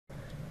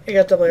Hey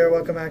guys, W here,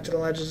 welcome back to the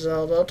Legend of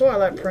Zelda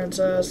Twilight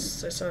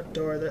Princess. I saw a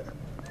door that...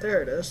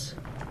 There it is.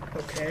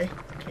 Okay,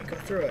 can't go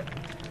through it.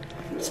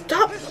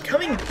 Stop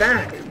coming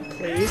back,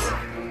 please.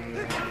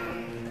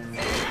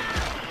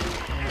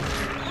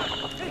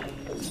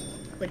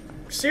 Like,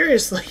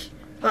 seriously.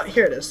 Oh,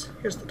 here it is.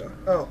 Here's the door.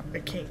 Oh,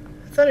 I can't.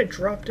 I thought I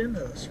dropped into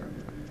this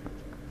room.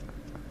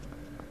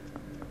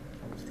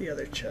 What's the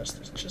other chest?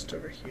 There's just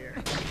over here.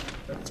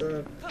 That's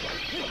a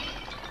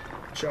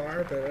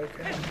jar, but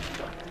okay.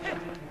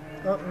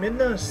 Oh,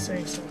 Midna is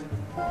saying something.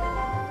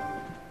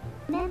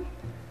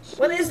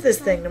 What is this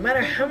thing? No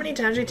matter how many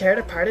times we tear it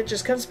apart, it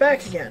just comes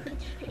back again.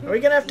 Are we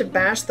gonna have to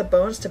bash the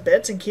bones to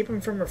bits and keep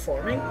them from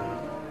reforming?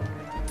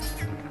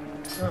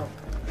 Oh.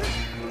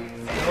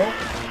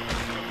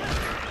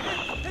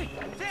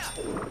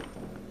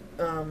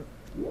 No.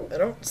 I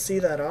don't see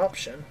that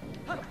option.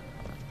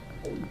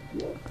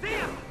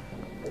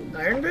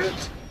 Iron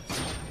boots?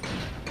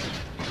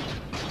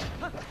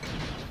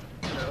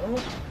 No.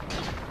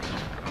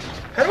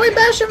 How do I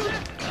bash him?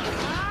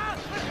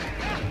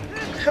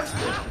 How?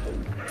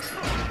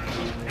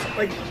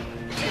 Like,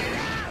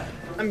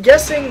 I'm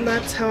guessing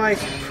that's how I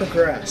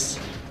progress.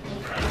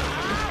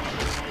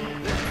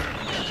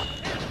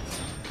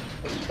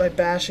 By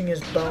bashing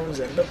his bones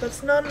in, but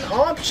that's not an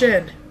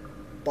option.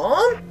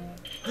 Bomb?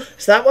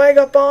 Is that why I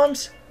got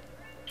bombs?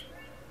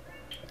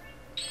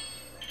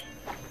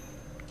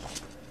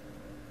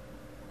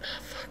 Oh,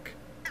 fuck.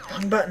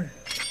 Wrong button.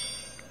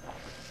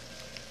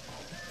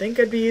 Think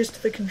I'd be used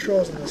to the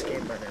controls in this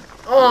game by now.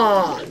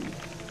 Ah!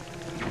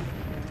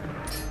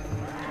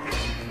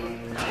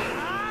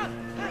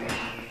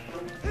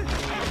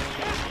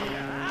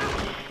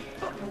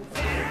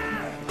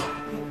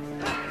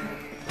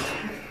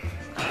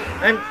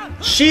 I'm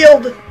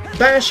shield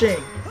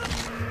bashing.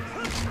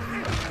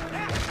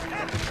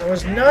 I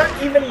was not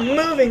even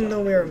moving the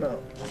Wii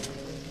remote.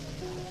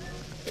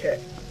 Okay.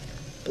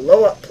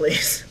 Blow up,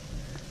 please.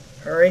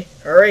 Hurry,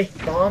 hurry,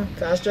 bomb,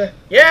 faster.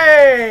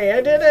 Yay!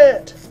 I did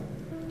it!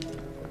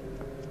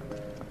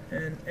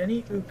 And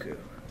any Uku.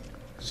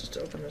 Let's just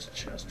open this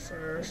chest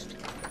first.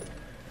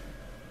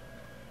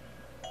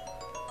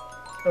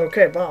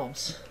 Okay,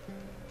 bombs.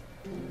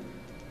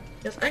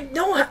 Yes, I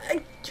know how. Oh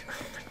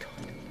my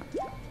god.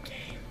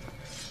 Game.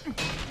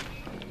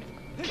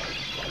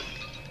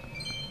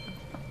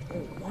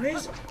 Oh, why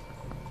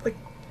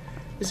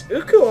is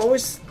Uku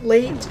always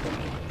late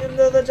in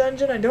the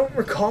dungeon? I don't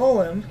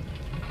recall him.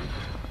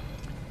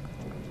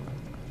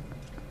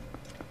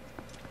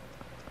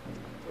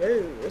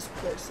 Whoa, this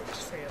place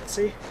looks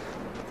fancy.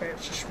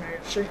 Fancy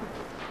schmancy.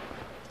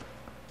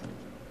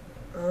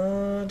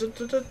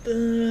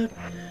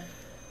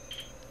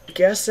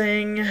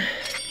 Guessing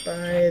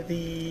by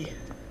the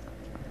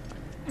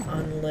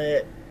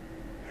unlit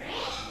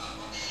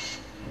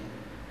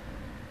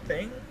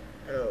thing.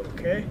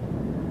 Okay.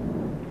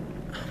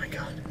 Oh my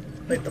god.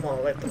 Light them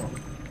all, light them all.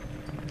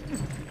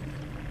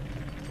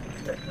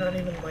 They're not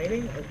even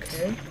lighting?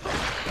 Okay.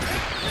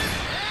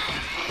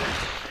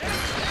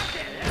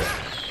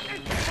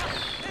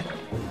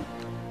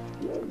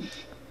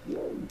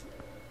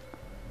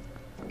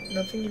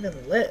 Nothing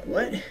even lit.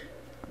 What?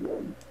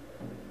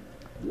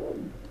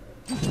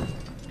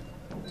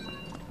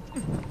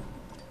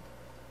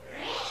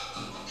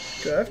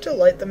 Do I have to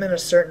light them in a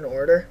certain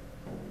order?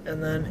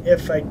 And then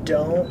if I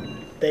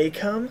don't, they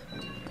come?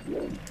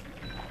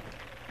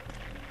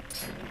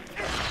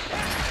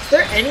 Is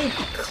there any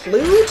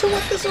clue to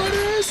what this order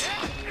is?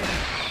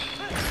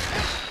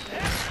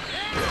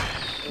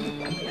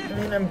 I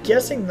mean, I'm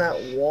guessing that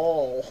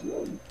wall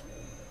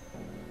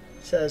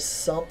says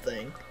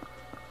something.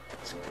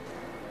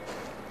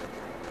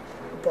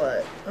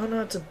 But, oh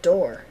no, it's a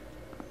door.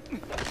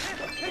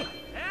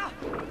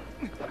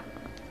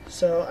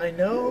 So, I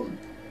know...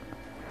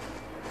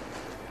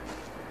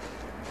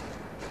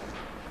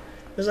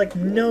 There's like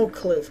no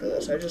clue for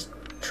this, I just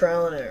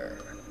trial and error.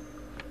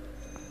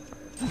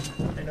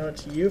 I know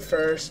it's you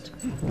first.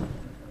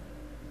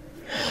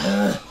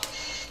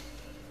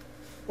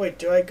 Wait,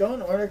 do I go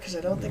in order? Because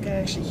I don't think I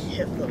actually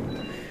hit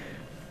them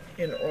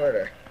in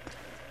order.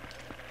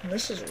 And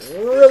this is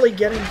really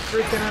getting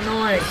freaking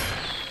annoying.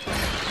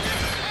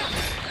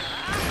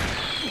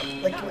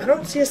 Like, I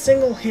don't see a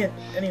single hint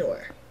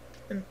anywhere.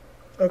 And,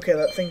 okay,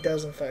 that thing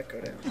does in fact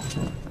go down.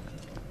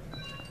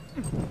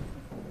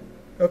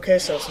 Okay,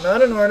 so it's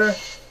not in order.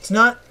 It's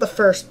not the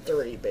first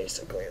three,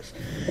 basically. It's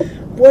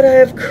what I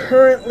have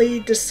currently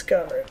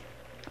discovered.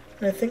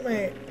 And I think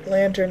my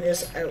lantern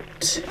is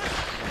out.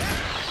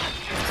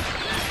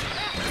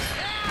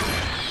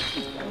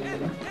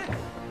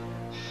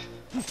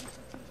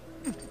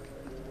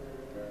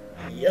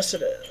 Yes,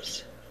 it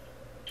is.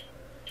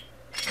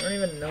 I don't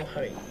even know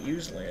how to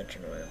use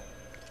lantern oil.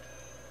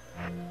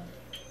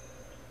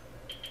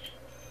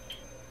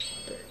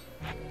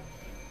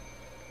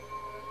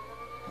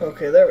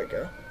 Okay, there we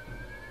go.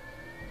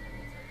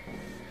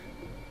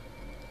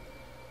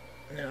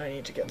 Now I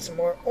need to get some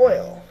more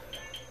oil.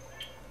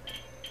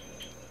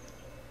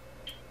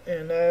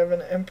 And I have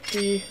an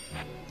empty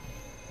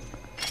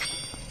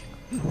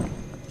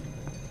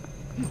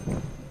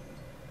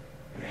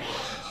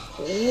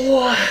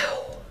Wow.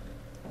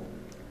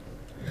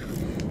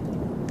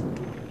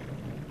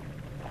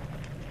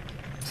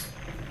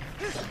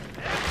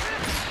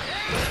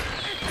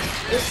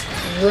 This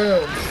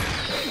room.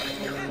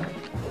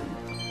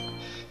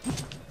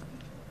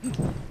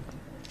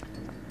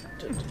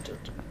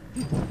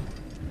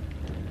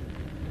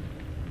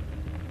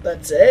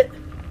 That's it?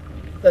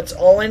 That's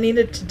all I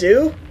needed to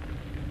do?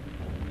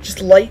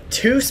 Just light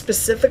 2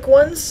 specific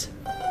ones?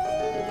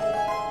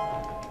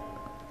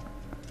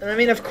 And I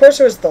mean, of course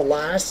it was the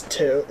last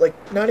 2. Like,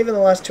 not even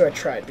the last 2 I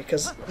tried,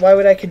 because why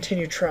would I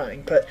continue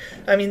trying? But,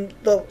 I mean,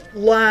 the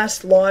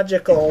last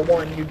logical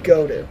one you'd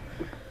go to.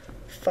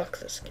 Fuck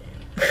this game.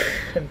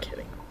 I'm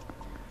kidding.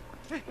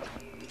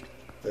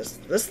 This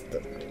is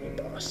the mini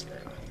boss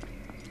now.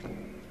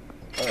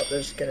 Oh,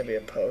 there's gonna be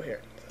a Poe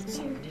here. That's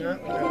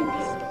not what I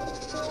want.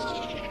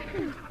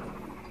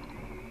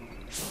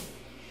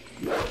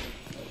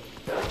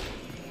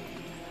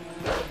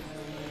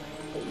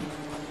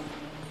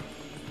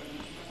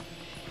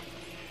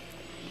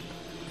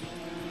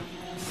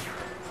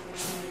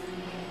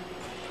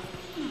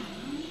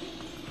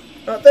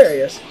 Oh, there he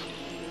is.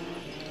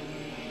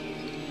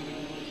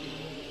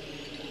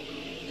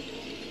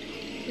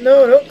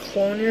 No, don't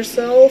clone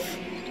yourself.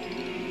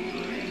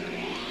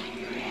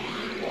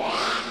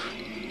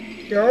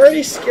 You're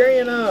already scary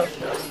enough.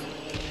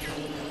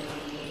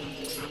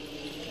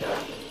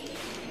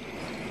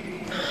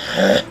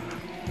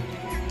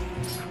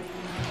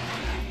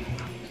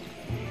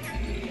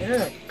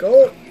 Yeah,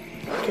 go.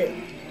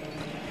 Okay.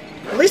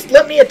 At least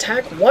let me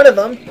attack one of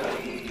them.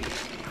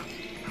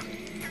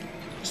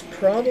 It's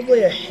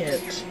probably a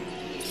hint.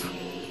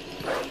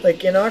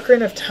 Like, in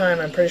Ocarina of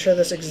Time, I'm pretty sure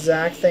this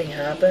exact thing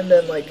happened,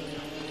 and, like,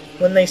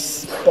 when they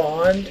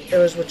spawned, it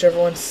was whichever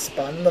one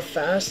spun the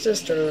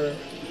fastest, or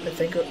I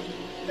think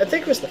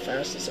it was the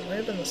fastest. It might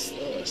have been the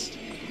slowest.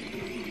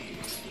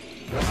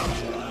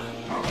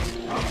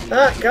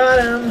 Ah, got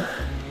him!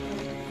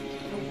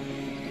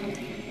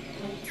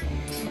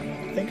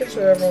 I think it's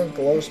where everyone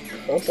glows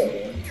purple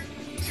when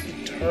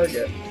you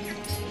target.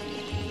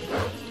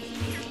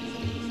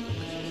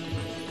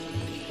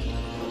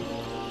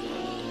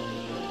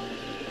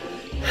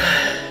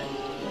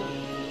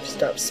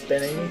 Stop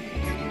spinning.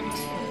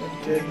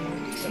 Good.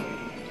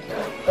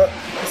 Oh,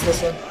 it's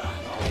this one.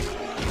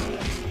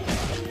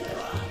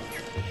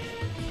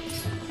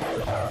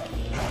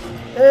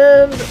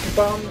 And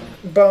bum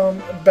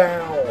bum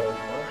bow.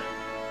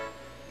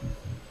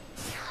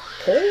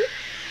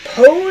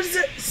 Pose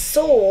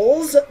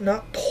souls,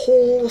 not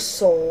pole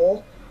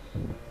soul.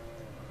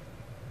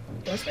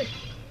 Why's my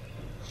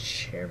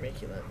chair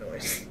making that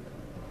noise?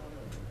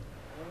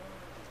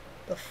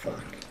 The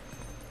fuck?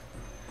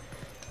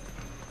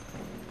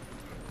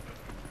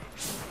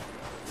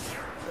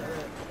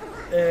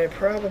 I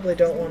probably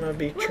don't want to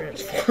be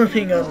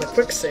transforming on the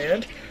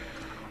quicksand.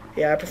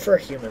 Yeah, I prefer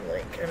Human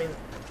Link. I mean,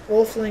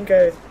 Wolf Link,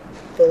 I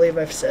believe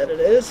I've said it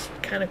is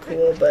kind of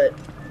cool, but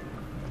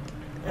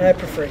I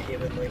prefer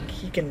Human Link.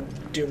 He can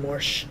do more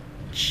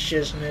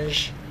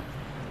shiznage.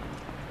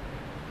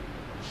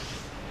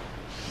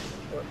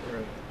 What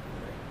room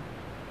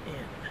am I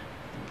in?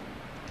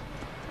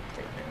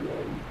 Right now.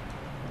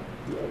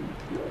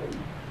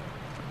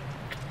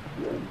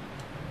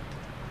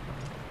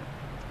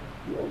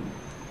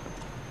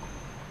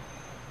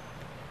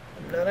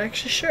 I'm not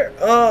actually sure.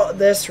 Oh,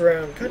 this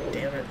room. God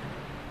damn it.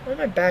 Why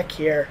am I back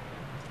here?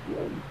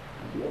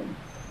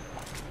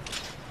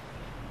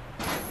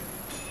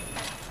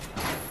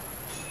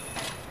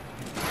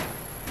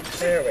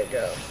 There we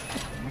go.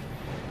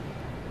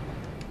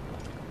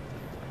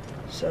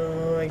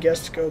 So, I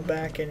guess go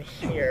back in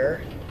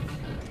here.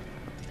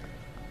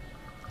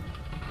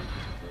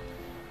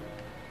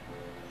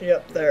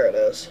 Yep, there it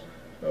is.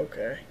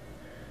 Okay.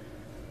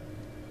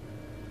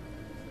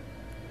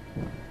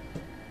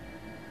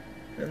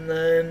 And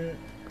then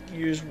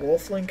use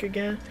Wolf Link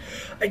again.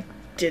 I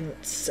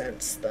didn't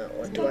sense that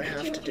one. Do I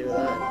have to do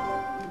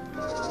that?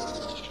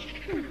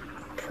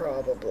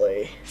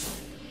 Probably.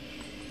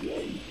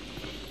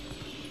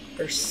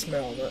 Or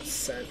smell, not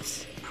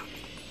sense.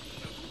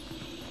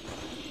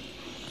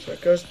 So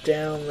it goes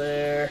down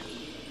there.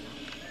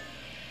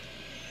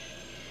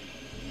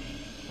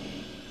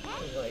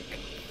 And like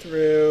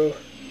through.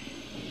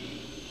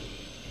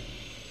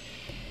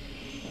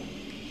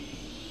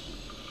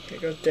 It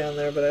goes down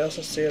there, but I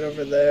also see it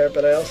over there,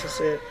 but I also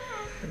see it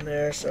in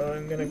there, so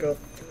I'm gonna go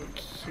through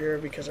here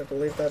because I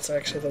believe that's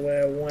actually the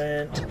way I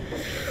went.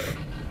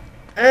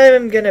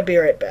 I'm gonna be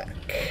right back.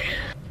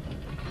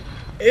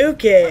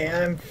 Okay,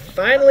 I'm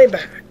finally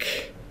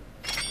back.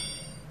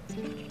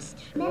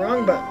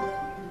 Wrong button.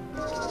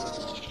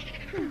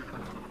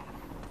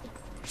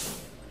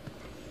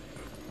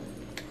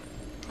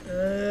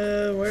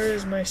 Where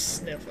is my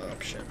sniff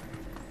option?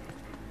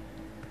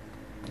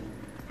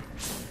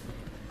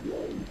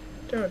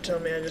 Don't tell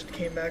me I just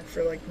came back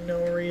for, like,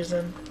 no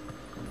reason.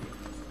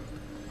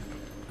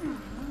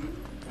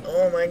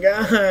 Oh my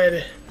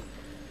god.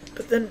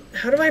 But then,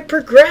 how do I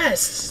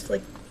progress?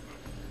 Like,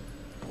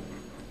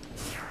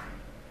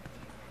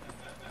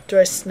 Do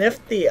I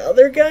sniff the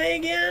other guy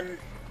again?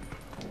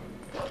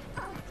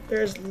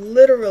 There's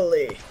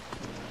literally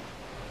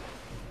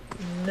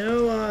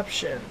no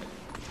option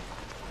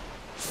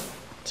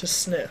to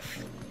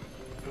sniff.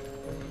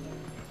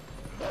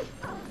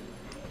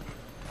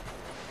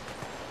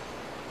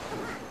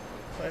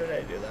 Why did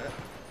I do that?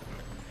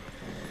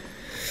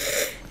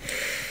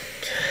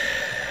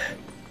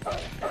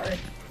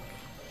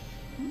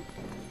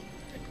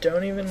 I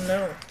don't even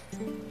know.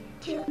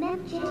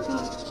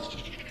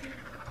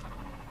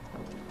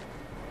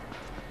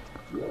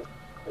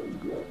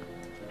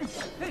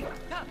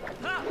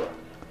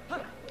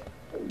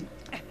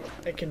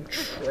 I can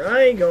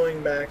try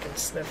going back and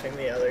sniffing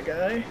the other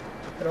guy.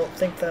 I don't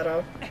think that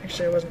up.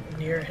 Actually, I wasn't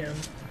near him.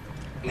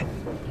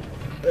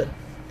 But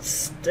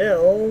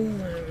still,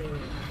 I mean...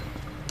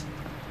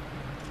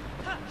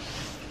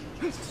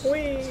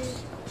 Whee!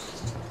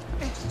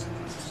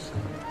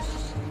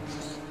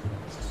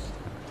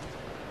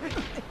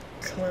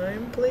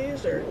 Climb,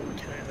 please? Or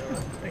can I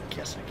not? I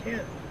guess I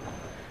can.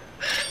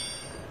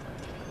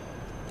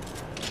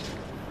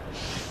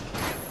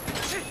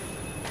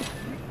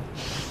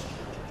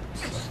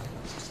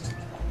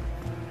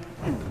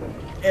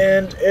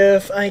 And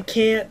if I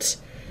can't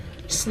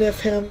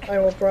sniff him, I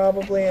will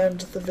probably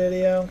end the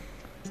video.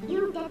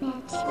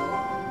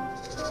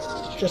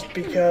 Just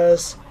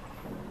because.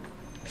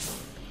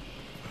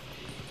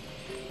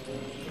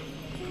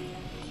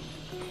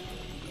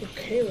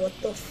 Okay, what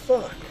the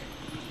fuck?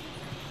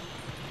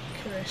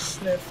 Can I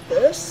sniff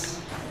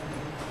this?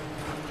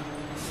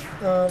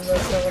 That's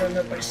not what I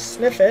meant by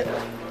sniff it.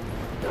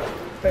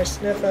 By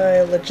sniff,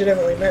 I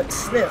legitimately meant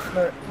sniff,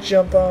 not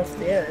jump off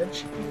the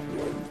edge.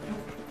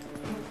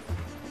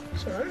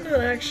 So I'm not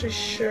actually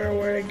sure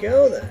where to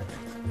go then.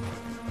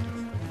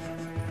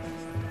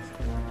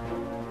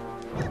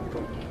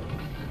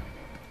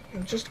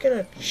 I'm just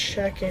gonna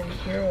check in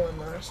here one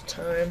last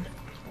time.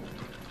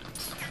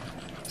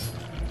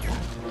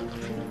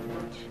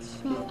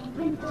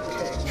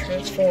 Okay,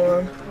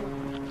 transform.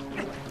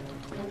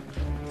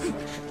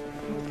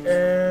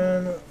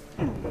 And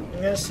I'm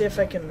gonna see if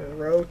I can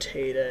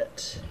rotate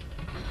it.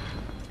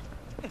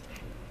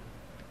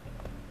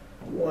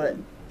 What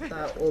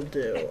that will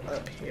do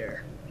up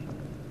here.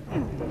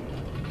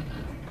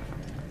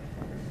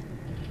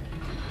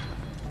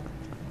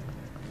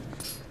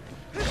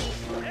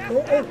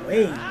 Oh,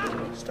 wait.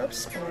 Stop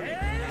spawning.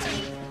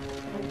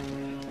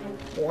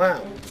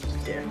 Wow,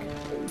 dick.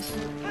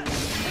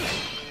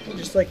 I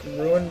just like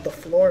ruined the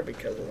floor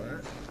because of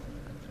that.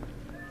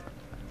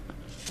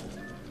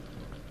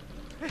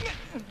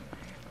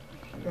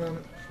 Oh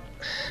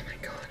my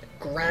god.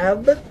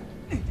 Grab.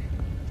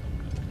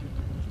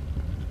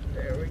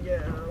 There we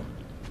go.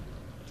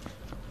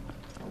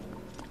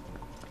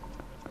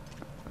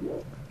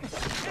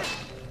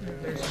 And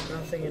there's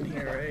nothing in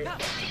here, right?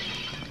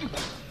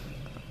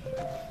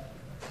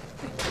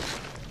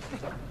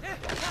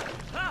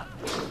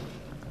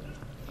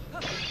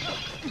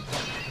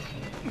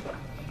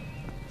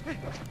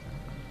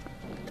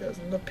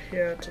 Doesn't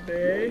appear to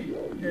be.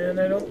 And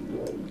I don't...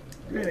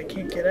 Man, I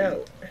can't get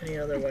out any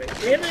other way.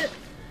 Damn it!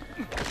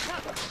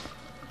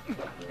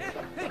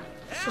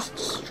 Let's just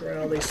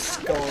destroy all these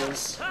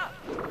skulls.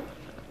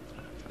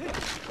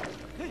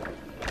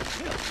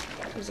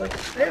 It's like,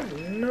 I have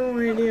no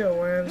idea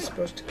where I'm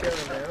supposed to go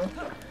now.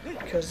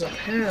 Because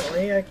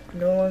apparently I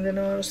no longer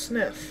know how to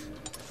sniff.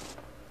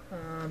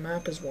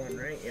 Map is 1,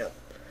 right? Yep.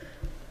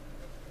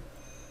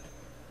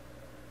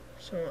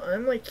 So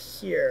I'm like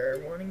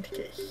here, wanting to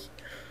get here.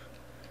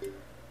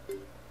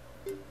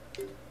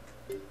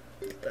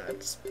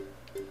 That's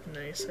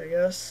nice, I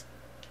guess.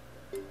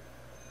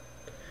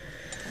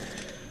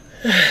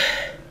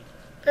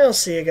 I'll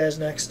see you guys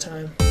next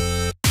time.